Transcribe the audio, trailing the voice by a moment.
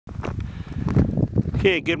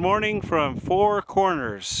Okay, good morning from Four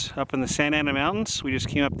Corners up in the Santa Ana Mountains. We just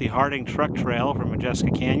came up the Harding Truck Trail from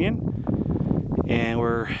Modjeska Canyon, and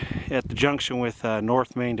we're at the junction with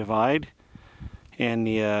North Main Divide and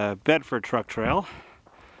the Bedford Truck Trail.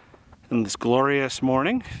 On this glorious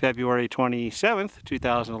morning, February 27th,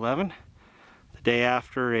 2011, the day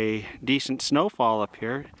after a decent snowfall up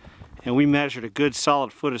here, and we measured a good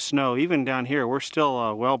solid foot of snow. Even down here, we're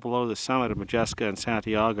still well below the summit of Modjeska and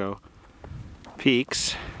Santiago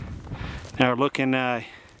peaks. Now we're looking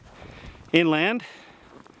inland,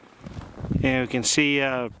 and we can see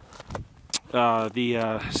the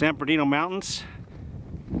San Bernardino Mountains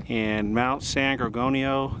and Mount San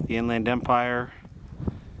Gorgonio, the Inland Empire,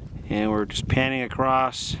 and we're just panning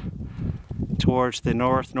across towards the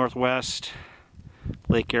northwest.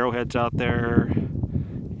 Lake Arrowhead's out there,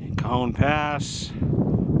 and Cajon Pass.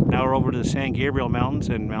 Now we're over to the San Gabriel Mountains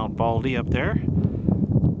and Mount Baldy up there.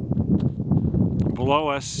 Below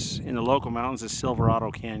us in the local mountains is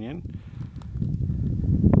Silverado Canyon.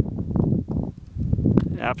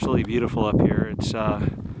 Absolutely beautiful up here. It's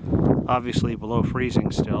obviously below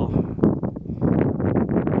freezing still.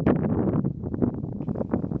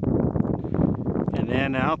 And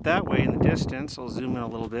then out that way in the distance, I'll zoom in a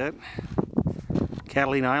little bit,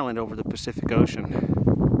 Catalina Island over the Pacific Ocean.